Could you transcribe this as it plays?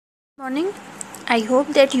Morning. I hope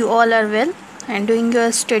that you all are well and doing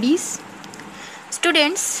your studies.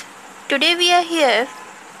 Students, today we are here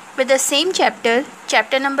with the same chapter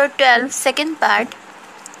number 12, second part.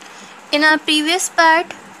 In our previous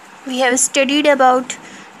part, we have studied about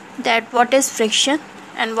that what is friction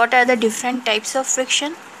and what are the different types of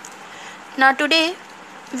friction. Now today,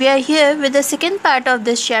 we are here with the second part of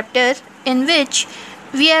this chapter, in which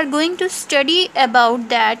we are going to study about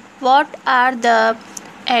that what are the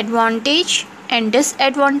advantage and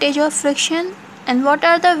disadvantage of friction and what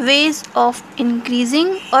are the ways of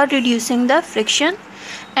increasing or reducing the friction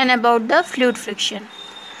and about the fluid friction.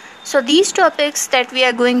 So these topics that we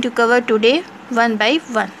are going to cover today one by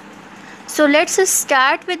one. So let's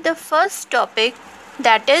start with the first topic,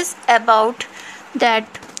 that is about that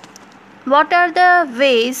what are the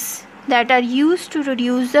ways that are used to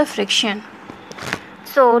reduce the friction.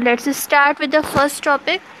 So let's start with the first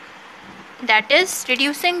topic, that is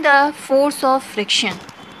reducing the force of friction.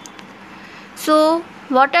 So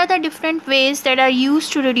what are the different ways that are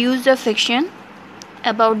used to reduce the friction?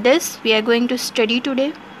 About this we are going to study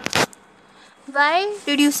today. Why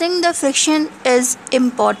reducing the friction is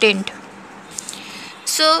important?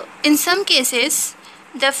 So in some cases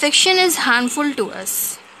the friction is harmful to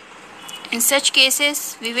us. In such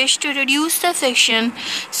cases, we wish to reduce the friction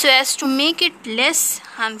so as to make it less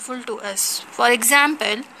harmful to us. For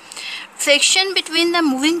example, friction between the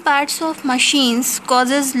moving parts of machines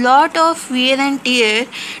causes lot of wear and tear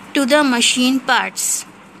to the machine parts,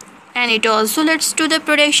 and it also leads to the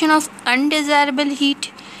production of undesirable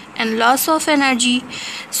heat and loss of energy.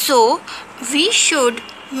 So, we should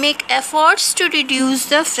make efforts to reduce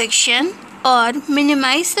the friction or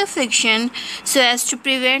minimize the friction so as to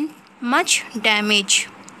prevent much damage.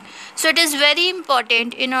 So it is very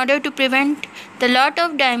important, in order to prevent the lot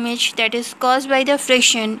of damage that is caused by the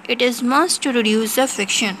friction, it is must to reduce the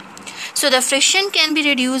friction. So the friction can be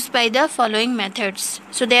reduced by the following methods.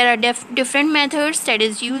 So there are different methods that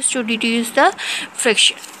is used to reduce the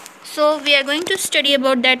friction. So we are going to study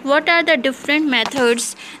about that what are the different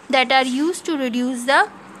methods that are used to reduce the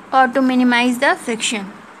or to minimize the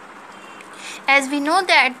friction. As we know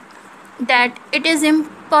that it is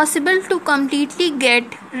impossible to completely get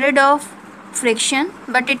rid of friction,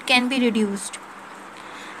 but it can be reduced.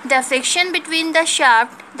 The friction between the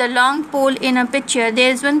shaft, the long pole in a picture,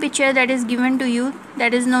 there is one picture that is given to you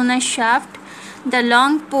that is known as shaft, the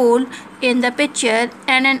long pole in the picture,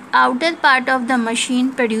 and an outer part of the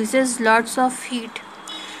machine produces lots of heat.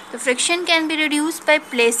 The friction can be reduced by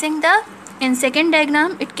placing in second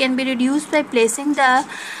diagram, it can be reduced by placing the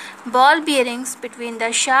ball bearings between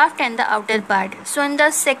the shaft and the outer part. So in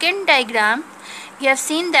the second diagram you have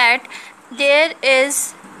seen that there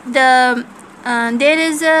is a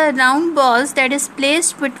round balls that is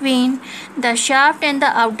placed between the shaft and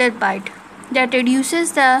the outer part that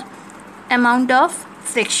reduces the amount of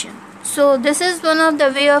friction. So this is one of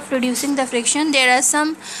the way of reducing the friction. There are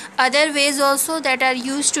some other ways also that are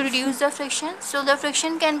used to reduce the friction. So the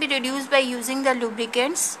friction can be reduced by using the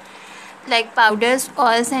lubricants like powders,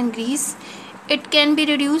 oils and grease. It can be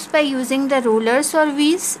reduced by using the rollers or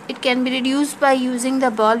wheels. It can be reduced by using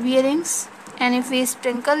the ball bearings. And if we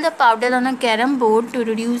sprinkle the powder on a carom board to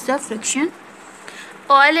reduce the friction.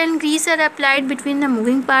 Oil and grease are applied between the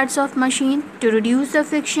moving parts of machine to reduce the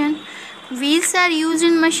friction. Wheels are used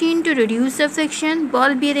in machine to reduce the friction.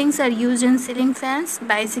 Ball bearings are used in ceiling fans,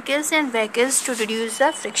 bicycles and vehicles to reduce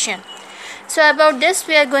the friction. So about this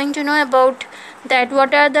we are going to know about that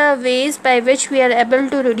what are the ways by which we are able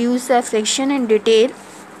to reduce the friction in detail.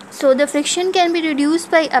 So the friction can be reduced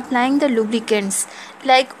by applying the lubricants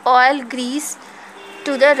like oil, grease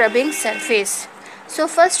to the rubbing surface. So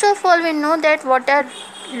first of all we know that what are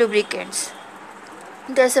lubricants.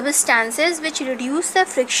 The substances which reduce the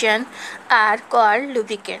friction are called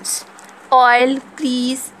lubricants. Oil,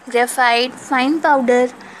 grease, graphite, fine powder,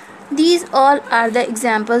 these all are the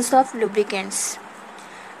examples of lubricants.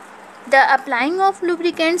 The applying of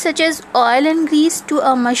lubricants such as oil and grease to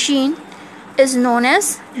a machine is known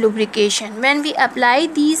as lubrication. When we apply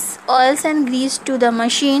these oils and grease to the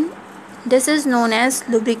machine, this is known as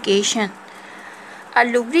lubrication. A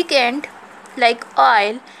lubricant like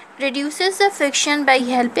oil reduces the friction by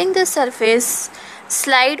helping the surface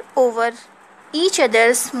slide over each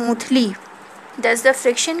other smoothly. Thus the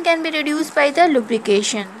friction can be reduced by the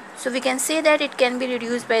lubrication. So we can say that it can be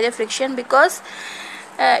reduced by the friction because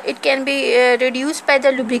it can be reduced by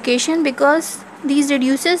the lubrication because these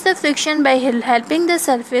reduces the friction by helping the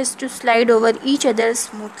surface to slide over each other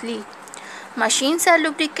smoothly. Machines are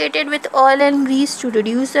lubricated with oil and grease to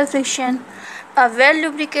reduce the friction. A well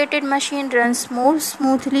lubricated machine runs more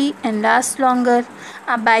smoothly and lasts longer.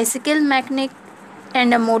 A bicycle mechanic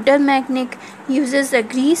and a motor mechanic uses the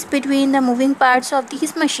grease between the moving parts of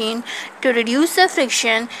these machines to reduce the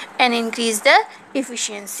friction and increase the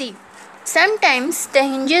efficiency. Sometimes the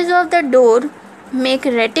hinges of the door make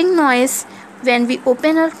rattling noise when we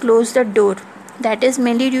open or close the door. That is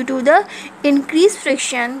mainly due to the increased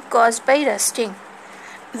friction caused by rusting.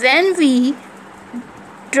 When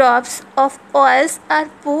drops of oils are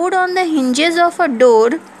poured on the hinges of a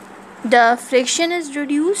door, the friction is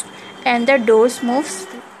reduced and the doors move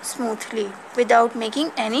smoothly without making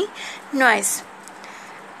any noise.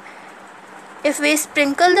 If we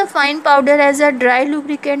sprinkle the fine powder as a dry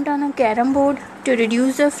lubricant on a carom board to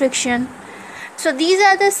reduce the friction, so these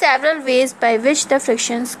are the several ways by which the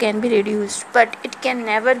frictions can be reduced, but it can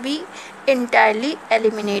never be entirely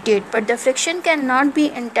eliminated. But the friction cannot be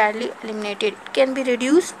entirely eliminated. It can be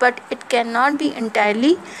reduced, but it cannot be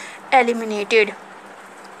entirely eliminated.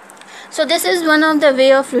 So this is one of the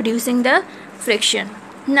way of reducing the friction.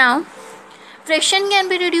 Now, friction can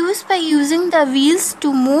be reduced by using the wheels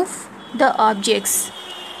to move the objects.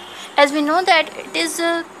 As we know that it is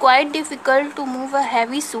quite difficult to move a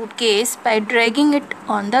heavy suitcase by dragging it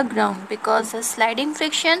on the ground, because the sliding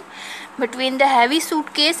friction between the heavy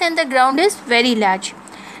suitcase and the ground is very large.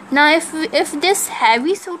 Now if this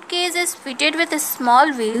heavy suitcase is fitted with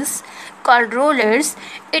small wheels called rollers,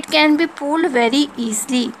 it can be pulled very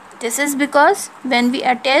easily. This is because when we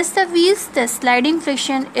attach the wheels, the sliding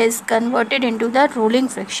friction is converted into the rolling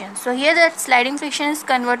friction. So here the sliding friction is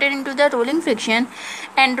converted into the rolling friction,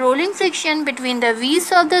 and rolling friction between the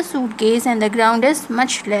wheels of the suitcase and the ground is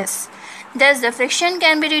much less. Thus the friction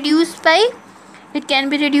can be reduced by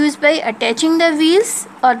attaching the wheels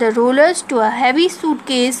or the rollers to a heavy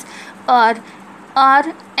suitcase or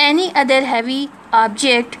any other heavy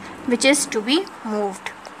object which is to be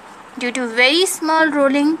moved. Due to very small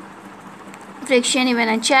rolling friction, even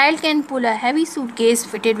a child can pull a heavy suitcase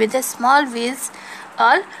fitted with the small wheels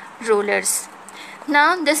or rollers.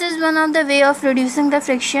 Now this is one of the way of reducing the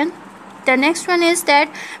friction. The next one is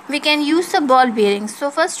that we can use the ball bearings.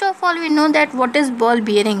 So first of all, we know that what is ball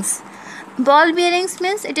bearings. Ball bearings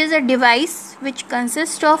means it is a device which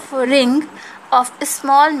consists of a ring of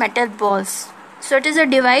small metal balls. So it is a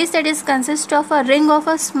device that consists of a ring of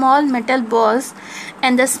a small metal balls,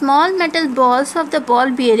 and the small metal balls of the ball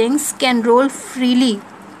bearings can roll freely.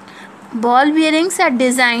 Ball bearings are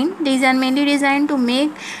mainly designed to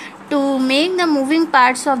make the moving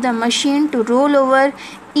parts of the machine to roll over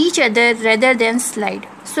each other rather than slide.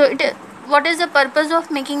 So what is the purpose of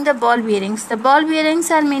making the ball bearings? The ball bearings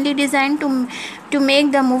are mainly designed to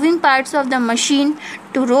make the moving parts of the machine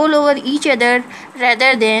to roll over each other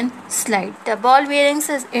rather than slide. The ball bearings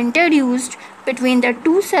is introduced between the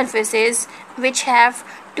two surfaces which have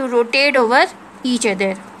to rotate over each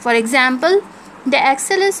other. For example, the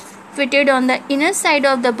axle is fitted on the inner side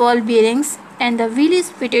of the ball bearings and the wheel is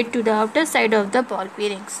fitted to the outer side of the ball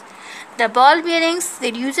bearings. The ball bearings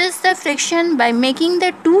reduces the friction by making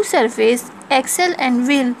the two surfaces, axle and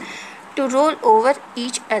wheel, to roll over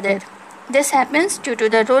each other. This happens due to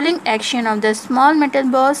the rolling action of the small metal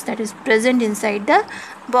balls that is present inside the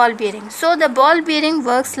ball bearing. So the ball bearing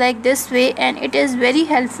works like this way, and it is very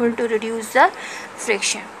helpful to reduce the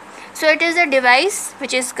friction. So it is a device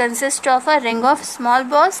which consists of a ring of small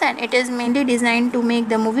balls, and it is mainly designed to make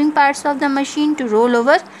the moving parts of the machine to roll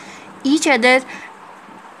over each other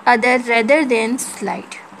rather than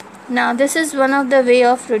slide. Now this is one of the way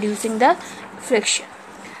of reducing the friction.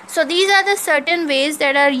 So these are the certain ways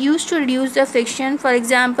that are used to reduce the friction. For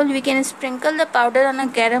example, we can sprinkle the powder on a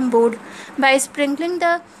carom board. By sprinkling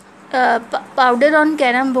the powder on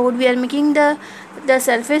carom board, we are making the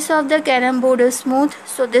surface of the carom board smooth.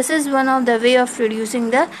 So this is one of the way of reducing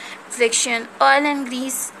the friction. Oil and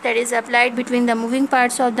grease that is applied between the moving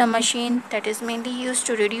parts of the machine, that is mainly used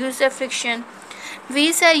to reduce the friction.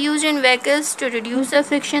 Wheels are used in vehicles to reduce the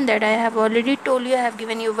friction, that I have already told you. I have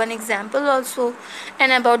given you one example also.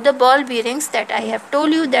 And about the ball bearings, that I have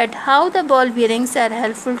told you that how the ball bearings are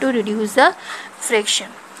helpful to reduce the friction.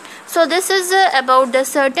 So this is about the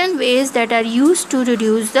certain ways that are used to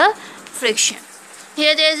reduce the friction.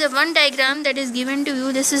 Here there is one diagram that is given to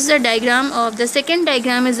you. This is the diagram of the second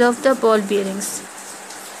diagram is of the ball bearings.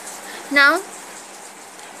 Now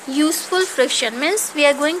useful friction means we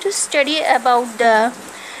are going to study about the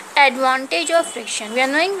advantage of friction. We are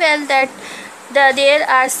knowing well that there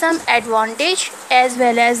are some advantage as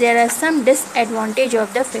well as there are some disadvantage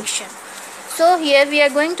of the friction. So here we are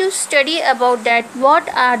going to study about that what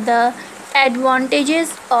are the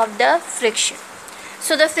advantages of the friction.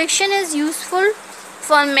 So the friction is useful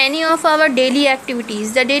for many of our daily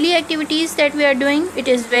activities. The daily activities that we are doing, it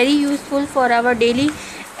is very useful for our daily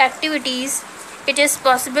activities. It is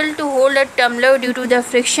possible to hold a tumbler due to the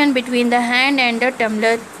friction between the hand and the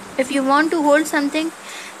tumbler. If you want to hold something,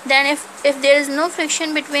 then if there is no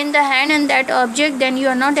friction between the hand and that object, then you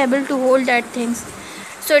are not able to hold that things.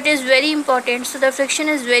 So it is very important. So the friction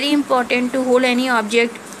is very important to hold any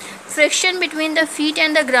object. Friction between the feet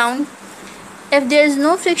and the ground. If there is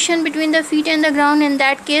no friction between the feet and the ground, in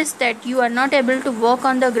that case that you are not able to walk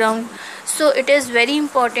on the ground. So it is very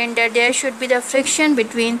important that there should be the friction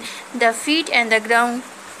between the feet and the ground.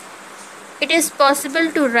 It is possible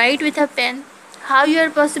to write with a pen. How you are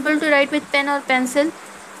possible to write with pen or pencil?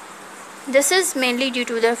 This is mainly due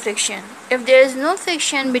to the friction. If there is no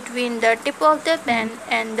friction between the tip of the pen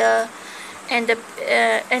and the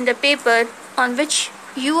paper on which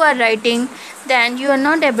you are writing, then you are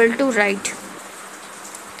not able to write.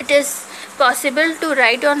 It is possible to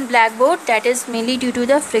write on blackboard. That is mainly due to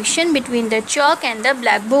the friction between the chalk and the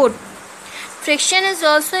blackboard. Friction is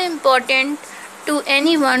also important to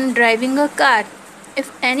anyone driving a car.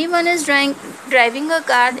 If anyone is driving a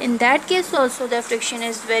car, in that case also the friction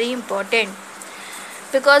is very important,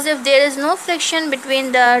 because if there is no friction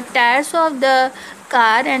between the tires of the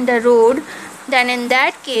car and the road, then in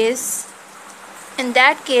that case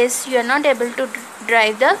you are not able to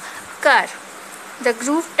drive the car. The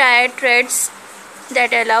groove tire treads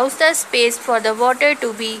that allows the space for the water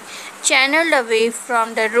to be channeled away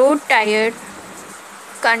from the road tire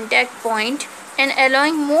contact point and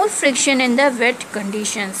allowing more friction in the wet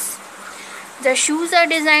conditions. The shoes are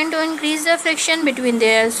designed to increase the friction between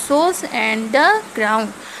their soles and the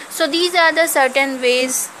ground. So these are the certain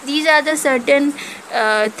ways, these are the certain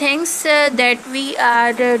things that we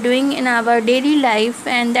are doing in our daily life,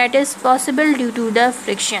 and that is possible due to the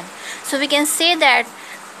friction. So we can say that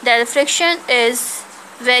the friction is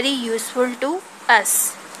very useful to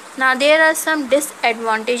us. Now there are some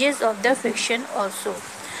disadvantages of the friction also.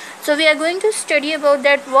 So we are going to study about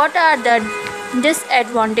that, what are the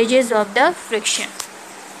disadvantages of the friction.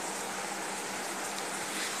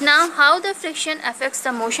 Now how the friction affects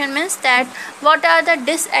the motion means that what are the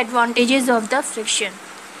disadvantages of the friction.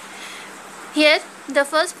 Here the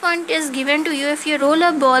first point is given to you. If you roll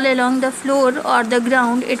a ball along the floor or the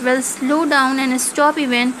ground, it will slow down and stop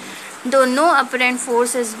even though no apparent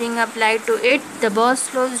force is being applied to it. The ball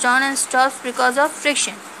slows down and stops because of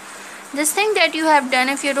friction. This thing that you have done,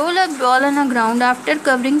 if you roll a ball on the ground, after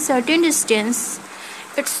covering certain distance,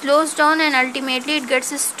 it slows down and ultimately it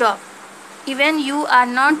gets stopped. Even you are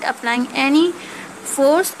not applying any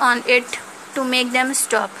force on it to make them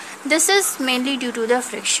stop. This is mainly due to the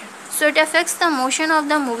friction. So it affects the motion of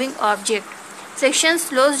the moving object. Friction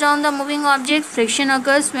slows down the moving object. Friction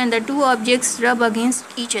occurs when the two objects rub against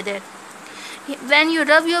each other. When you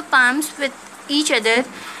rub your palms with each other,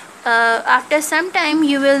 after some time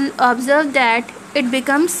you will observe that it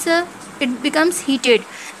becomes heated.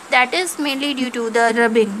 That is mainly due to the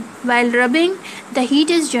rubbing. While rubbing, the heat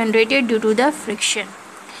is generated due to the friction.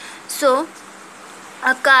 So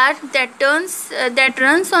a car that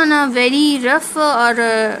runs on a very rough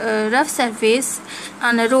rough surface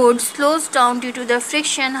on a road slows down due to the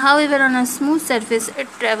friction. However, on a smooth surface it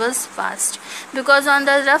travels fast, because on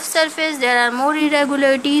the rough surface there are more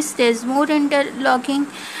irregularities, there is more interlocking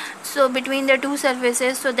so between the two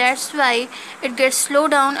surfaces, so that's why it gets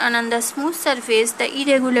slowed down. And on the smooth surface the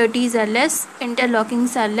irregularities are less,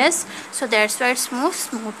 interlockings are less, so that's why it moves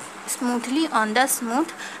smoothly on the smooth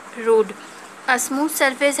road. A smooth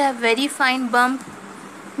surface have very fine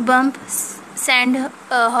bumps, sand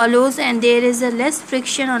hollows, and there is a less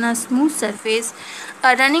friction on a smooth surface.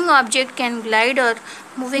 A running object can glide or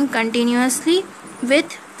moving continuously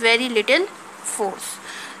with very little force.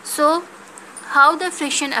 So how the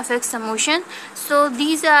friction affects the motion. So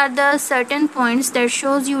these are the certain points that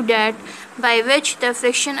shows you that by which the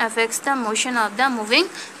friction affects the motion of the moving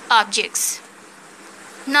objects.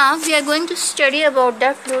 Now we are going to study about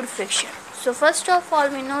the fluid friction. So first of all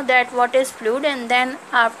we know that what is fluid, and then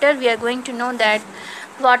after we are going to know that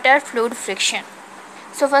what are fluid friction.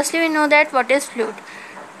 So firstly we know that what is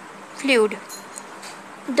fluid.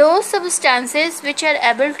 Those substances which are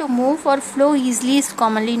able to move or flow easily is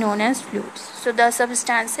commonly known as fluids. So the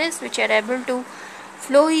substances which are able to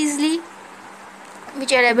flow easily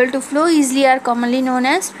are commonly known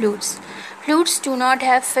as fluids. Fluids do not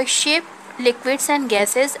have fixed shape. Liquids and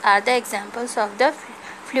gases are the examples of the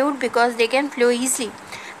fluid because they can flow easily.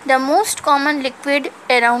 The most common liquid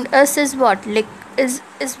around us is what?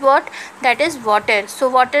 That is water. So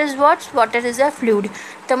water is what? Water is a fluid.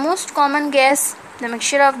 The most common gas The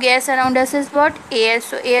mixture of gas around us is what? Air.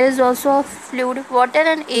 So air is also a fluid. Water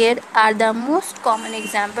and air are the most common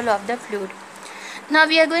example of the fluid. Now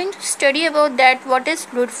we are going to study about that what is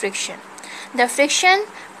fluid friction. The friction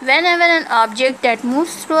whenever an object that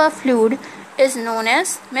moves through a fluid is known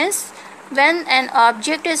as, means when an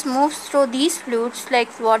object is moved through these fluids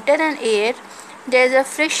like water and air, there is a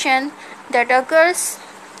friction that occurs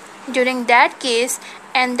during that case,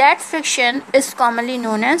 and that friction is commonly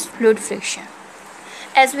known as fluid friction.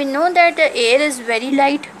 As we know that the air is very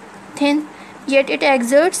light, thin, yet it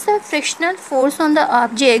exerts a frictional force on the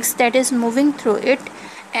objects that is moving through it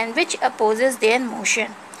and which opposes their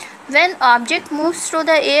motion. When object moves through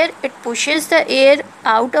the air, it pushes the air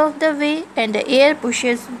out of the way and the air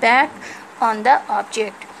pushes back on the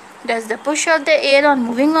object. Thus the push of the air on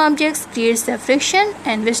moving objects creates the friction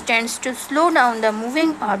and which tends to slow down the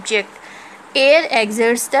moving object. Air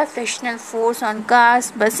exerts the frictional force on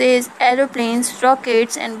cars, buses, aeroplanes,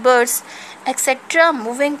 rockets and birds, etc.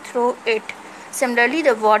 moving through it. Similarly,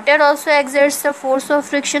 the water also exerts the force of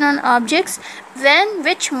friction on objects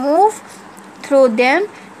which move through them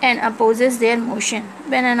and opposes their motion.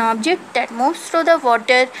 When an object that moves through the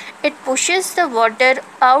water, it pushes the water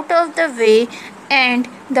out of the way and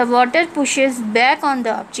the water pushes back on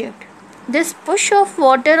the object. This push of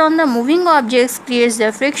water on the moving objects creates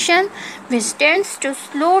the friction which tends to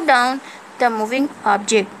slow down the moving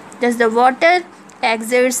object. Thus the water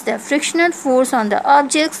exerts the frictional force on the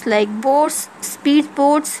objects like boats,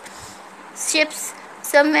 speedboats, ships,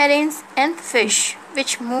 submarines and fish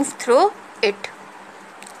which move through it.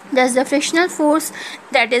 Thus the frictional force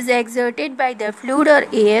that is exerted by the fluid or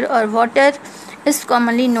air or water is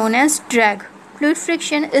commonly known as drag. Fluid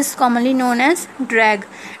friction is commonly known as drag.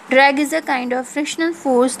 Drag is a kind of frictional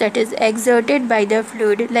force that is exerted by the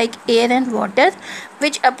fluid like air and water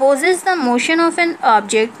which opposes the motion of an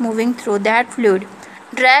object moving through that fluid.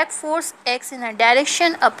 Drag force acts in a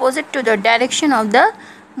direction opposite to the direction of the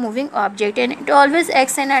moving object and it always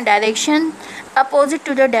acts in a direction opposite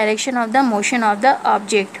to the direction of the motion of the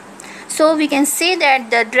object. So we can say that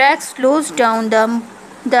the drag slows down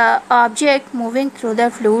the object moving through the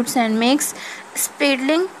fluids and makes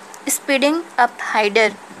speeding up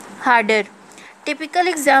harder. Typical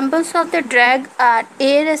examples of the drag are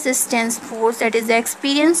air resistance force that is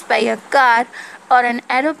experienced by a car or an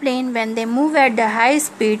aeroplane when they move at the high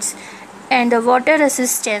speeds, and the water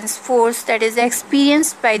resistance force that is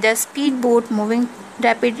experienced by the speedboat moving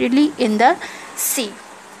rapidly in the sea.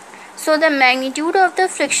 So the magnitude of the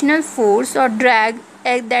frictional force or drag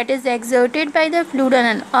that is exerted by the fluid on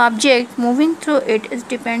an object moving through it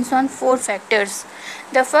depends on four factors.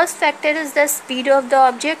 The first factor is the speed of the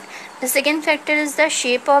object, the second factor is the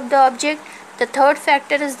shape of the object, the third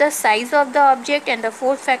factor is the size of the object, and the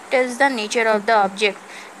fourth factor is the nature of the object.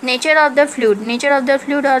 Nature of the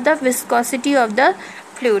fluid or the viscosity of the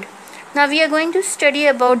fluid. Now we are going to study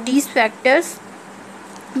about these factors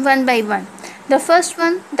one by one. The first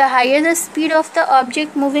one, the higher the speed of the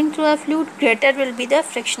object moving through a fluid, greater will be the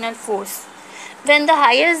frictional force. When the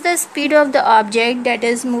higher is the speed of the object that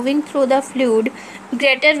is moving through the fluid,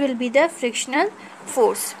 greater will be the frictional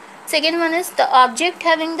force. Second one is the object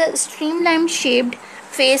having the streamline shaped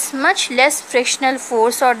face much less frictional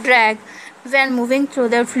force or drag when moving through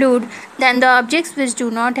the fluid than the objects which do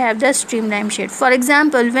not have the streamline shape. For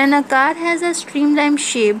example, when a car has a streamline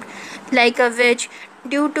shape like a wedge,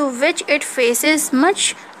 due to which it faces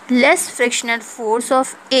much less frictional force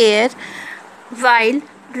of air while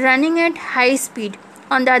running at high speed.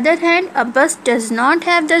 On the other hand, a bus does not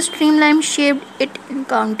have the streamline shape. It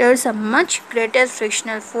encounters a much greater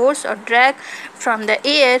frictional force or drag from the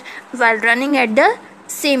air while running at the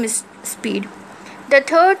same speed. The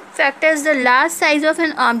third factor is the large size of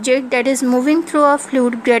an object that is moving through a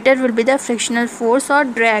fluid, greater will be the frictional force or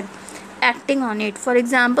drag acting on it. For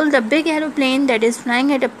example, the big aeroplane that is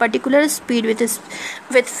flying at a particular speed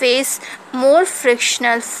with face more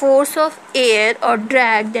frictional force of air or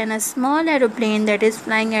drag than a small aeroplane that is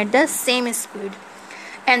flying at the same speed.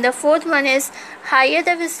 And the fourth one is higher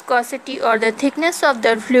the viscosity or the thickness of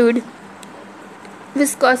the fluid.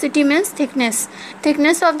 Viscosity means thickness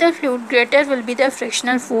of the fluid, greater will be the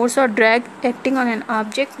frictional force or drag acting on an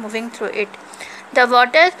object moving through it. The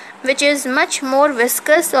water, which is much more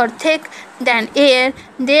viscous or thick than air,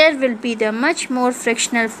 there will be the much more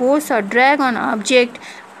frictional force or drag on object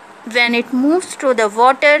when it moves through the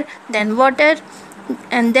water than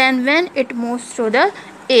when it moves through the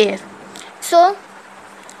air. So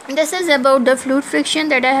this is about the fluid friction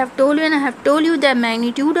that I have told you, and I have told you the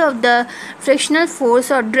magnitude of the frictional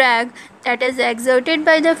force or drag that is exerted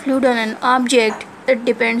by the fluid on an object it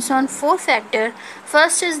depends on four factors.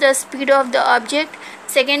 First is the speed of the object.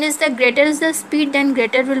 Second is the greater is the speed, then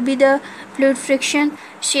greater will be the fluid friction.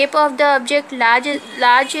 Shape of the object,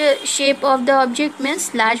 large shape of the object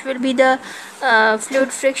means large will be the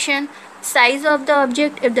fluid friction. Size of the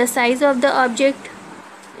object, if the size of the object,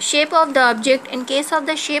 shape of the object, in case of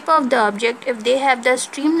the shape of the object, if they have the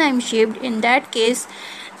streamline shaped, in that case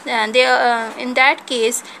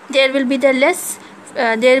there will be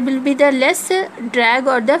the less drag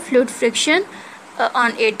or the fluid friction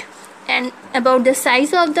on it. And about the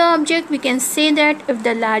size of the object, we can say that if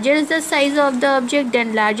the larger is the size of the object,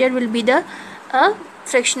 then larger will be the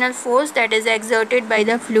frictional force that is exerted by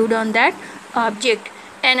the fluid on that object.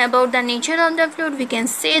 And about the nature of the fluid, we can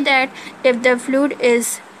say that if the fluid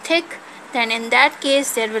is thick, then in that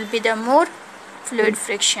case there will be the more fluid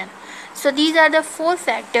friction. So these are the four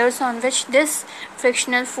factors on which this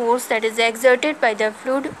frictional force that is exerted by the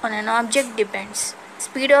fluid on an object depends: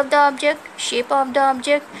 speed of the object, shape of the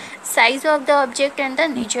object, size of the object, and the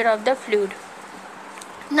nature of the fluid.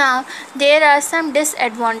 Now there are some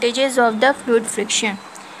disadvantages of the fluid friction.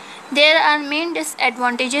 There are main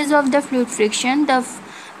disadvantages of the fluid friction.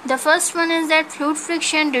 The first one is that fluid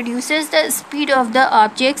friction reduces the speed of the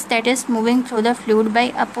objects that is moving through the fluid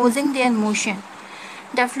by opposing their motion.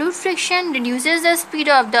 The fluid friction reduces the speed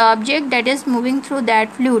of the object that is moving through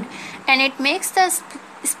that fluid, and it makes the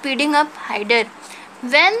speeding up harder.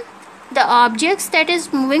 When the objects that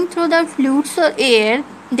is moving through the fluids or air,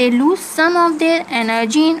 they lose some of their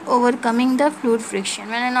energy in overcoming the fluid friction.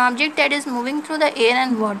 When an object that is moving through the air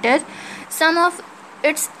and water, some of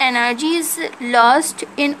its energy is lost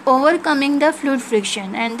in overcoming the fluid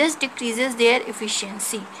friction, and this decreases their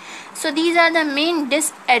efficiency. So these are the main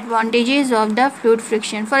disadvantages of the fluid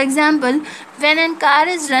friction. For example, when a car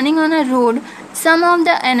is running on a road, some of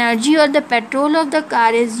the energy or the petrol of the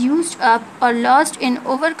car is used up or lost in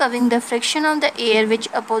overcoming the friction of the air which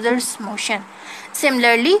opposes motion.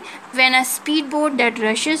 Similarly, when a speedboat that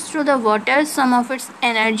rushes through the water, some of its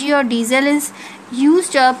energy or diesel is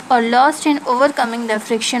used up or lost in overcoming the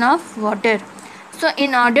friction of water. So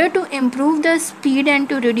in order to improve the speed and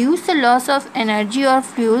to reduce the loss of energy or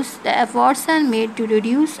fuels, the efforts are made to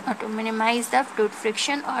reduce or to minimize the fluid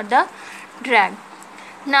friction or the drag.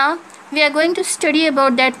 Now we are going to study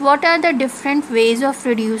about that what are the different ways of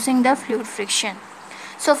reducing the fluid friction.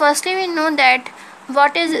 So firstly, we know that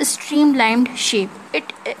what is streamlined shape.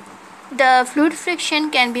 The fluid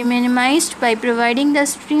friction can be minimized by providing the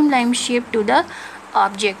streamlined shape to the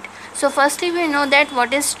object. So firstly, we know that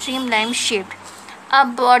what is streamlined shape. A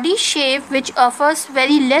body shape which offers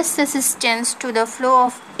very less resistance to the flow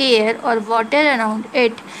of air or water around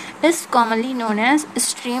it is commonly known as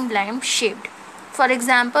streamline shaped. For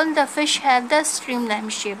example, the fish have the streamline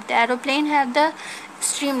shape, the aeroplane have the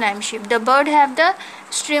streamline shape, the bird have the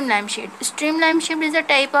streamline shape. Streamline shape is a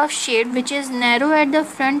type of shape which is narrow at the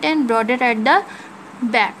front and broader at the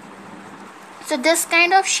back. So this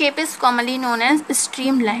kind of shape is commonly known as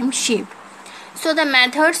streamline shape. So the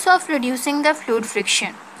methods of reducing the fluid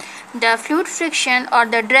friction. The fluid friction or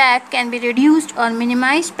the drag can be reduced or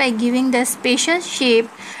minimized by giving the spacious shape,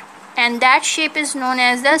 and that shape is known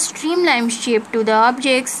as the streamline shape to the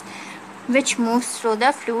objects which moves through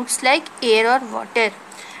the fluids like air or water.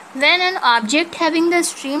 When an object having the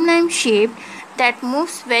streamline shape that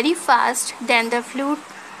moves very fast, then the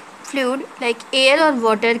fluid like air or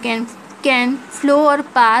water can flow or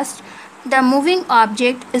pass the moving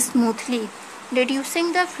object smoothly,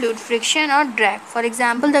 reducing the fluid friction or drag. For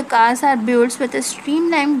example, the cars are built with a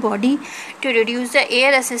streamlined body to reduce the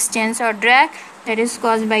air resistance or drag that is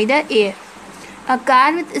caused by the air. A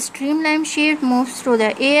car with a streamlined shape moves through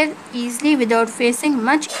the air easily without facing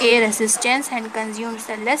much air resistance and consumes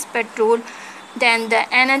less petrol than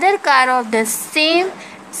another car of the same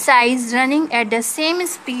size running at the same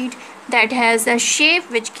speed that has a shape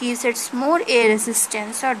which gives it more air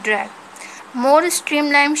resistance or drag. More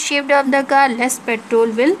streamline shaped of the car, less petrol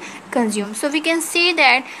will consume. So we can say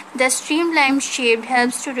that the streamline shape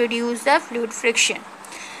helps to reduce the fluid friction.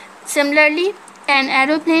 Similarly, an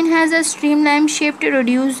aeroplane has a streamline shape to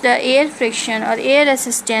reduce the air friction or air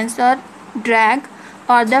resistance or drag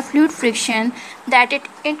or the fluid friction that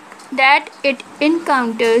it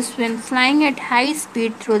encounters when flying at high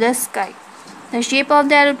speed through the sky. The shape of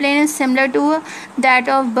the aeroplane is similar to that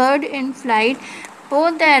of bird in flight.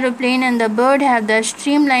 Both the aeroplane and the bird have the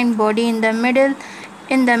streamlined body in the middle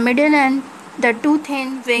and the two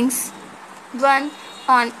thin wings, one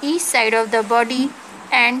on each side of the body,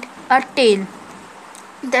 and a tail.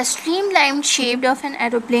 The streamlined shape of an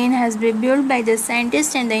aeroplane has been built by the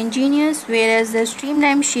scientists and the engineers, whereas the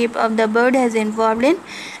streamlined shape of the bird has evolved in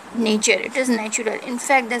nature, it is natural. In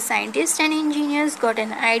fact, the scientists and engineers got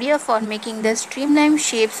an idea for making the streamline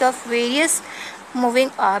shapes of various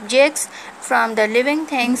moving objects from the living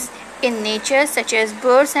things in nature, such as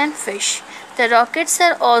birds and fish. The rockets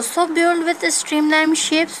are also built with streamline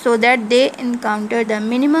shapes so that they encounter the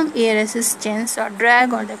minimum air resistance or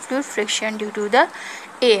drag or the fluid friction due to the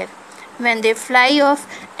air when they fly off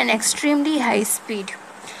an extremely high speed.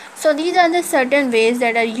 So these are the certain ways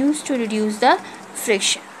that are used to reduce the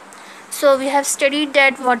friction. So we have studied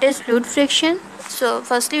that what is fluid friction. So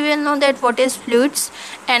firstly we will know that what is fluids,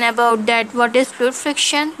 and about that what is fluid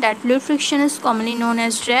friction. That fluid friction is commonly known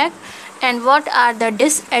as drag, and what are the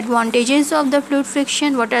disadvantages of the fluid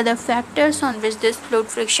friction, what are the factors on which this fluid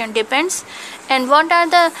friction depends, and what are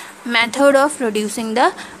the method of reducing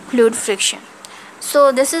the fluid friction.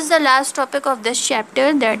 So this is the last topic of this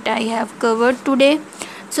chapter that I have covered today.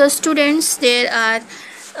 So students, there are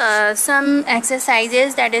some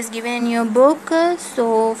exercises that is given in your book.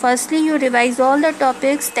 So firstly you revise all the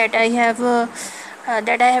topics that I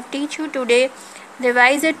have teach you today.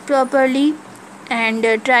 Revise it properly and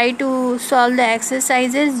try to solve the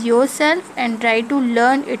exercises yourself and try to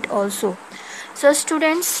learn it also. So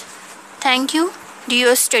students, thank you. Do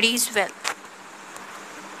your studies well.